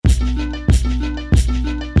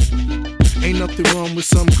nothing wrong with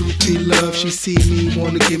some groupie love. She see me,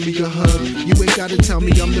 wanna give me a hug. You ain't gotta tell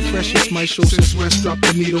me I'm the freshest. My show since West dropped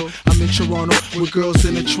the needle. I'm in Toronto with girls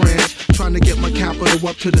in a trance, trying to get my capital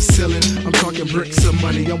up to the ceiling. I'm talking bricks of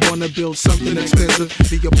money. I wanna build something expensive,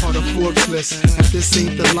 be a part of Forbes list. If this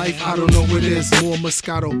ain't the life, I don't know what is. More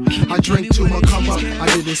Moscato. I drank till my come up. I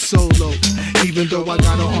did it solo, even though I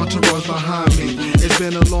got an entourage behind me. It's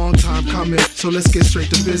been a long time coming, so let's get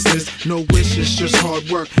straight to business. No wishes, just hard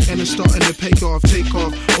work, and it's starting to pay off. Take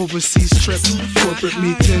off, overseas trips, corporate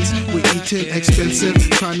meetings. We eating expensive,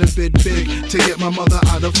 trying to bid big to get my mother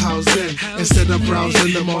out of housing. Instead of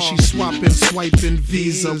browsing them all, she's swapping, swiping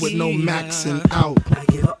Visa with no maxing out.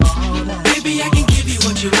 Baby, I can give you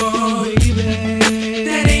what you want.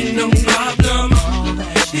 That ain't no problem.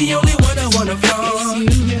 The only one I wanna flaunt.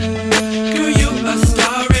 Girl, you a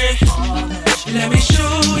star. Let me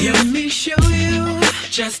show you. Let me show you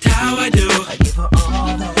just how I do. I give her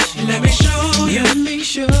all that. Let me show you. Let me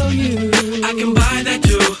show you. I can buy that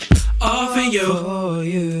too, all for you. For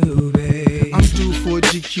you, babe. I'm due for a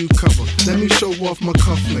GQ cover. Let me show off my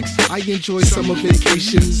cufflinks. I enjoy summer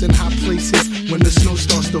vacations in hot places when the snow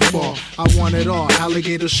starts to fall. I want it all.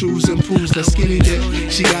 Alligator shoes and pools, that skinny dip.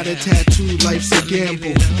 She got a tattoo, life's a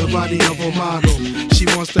gamble. The body of a model. She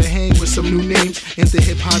wants to hang with some new names in the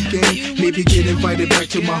hip hop game. Maybe get invited back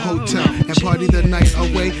to my hotel and party the night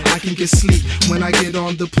away. I can get sleep when I get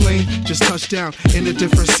on the plane. Just touch down in a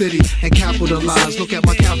different city and capitalize. Look at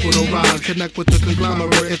my capital rise. Connect with the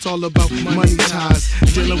conglomerate. It's all about money ties.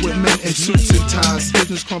 Dealing with men in suits and ties.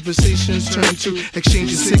 Business conversations turn to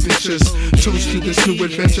exchanging signatures. Toast to this new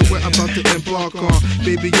adventure we're about to embark on.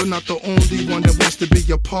 Baby, you're not the only one that wants to be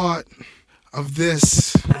a part of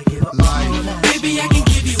this life. Baby, I can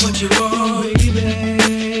give you what you want.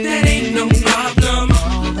 That ain't no problem.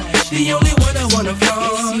 The only one I wanna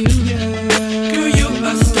flaunt. Girl, you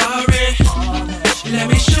a star. Let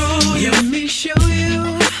me show you. Let me show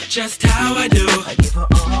you just how I do. I give her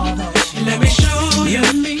all that. Let me show you.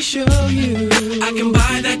 Let me show you. I can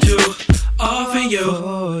buy that too, all for you.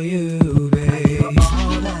 For you, babe.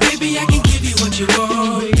 Baby, I can give you what you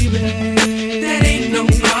want. That ain't no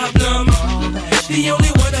problem. The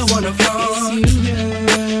only one I wanna flaunt.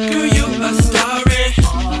 Girl, you a star.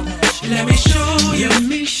 Let me show you. Let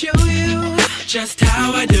me show you just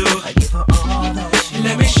how I do. I give her all that.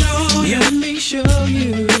 Let me show you. Let me show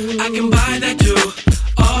you. I can buy that too,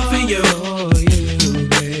 all for you.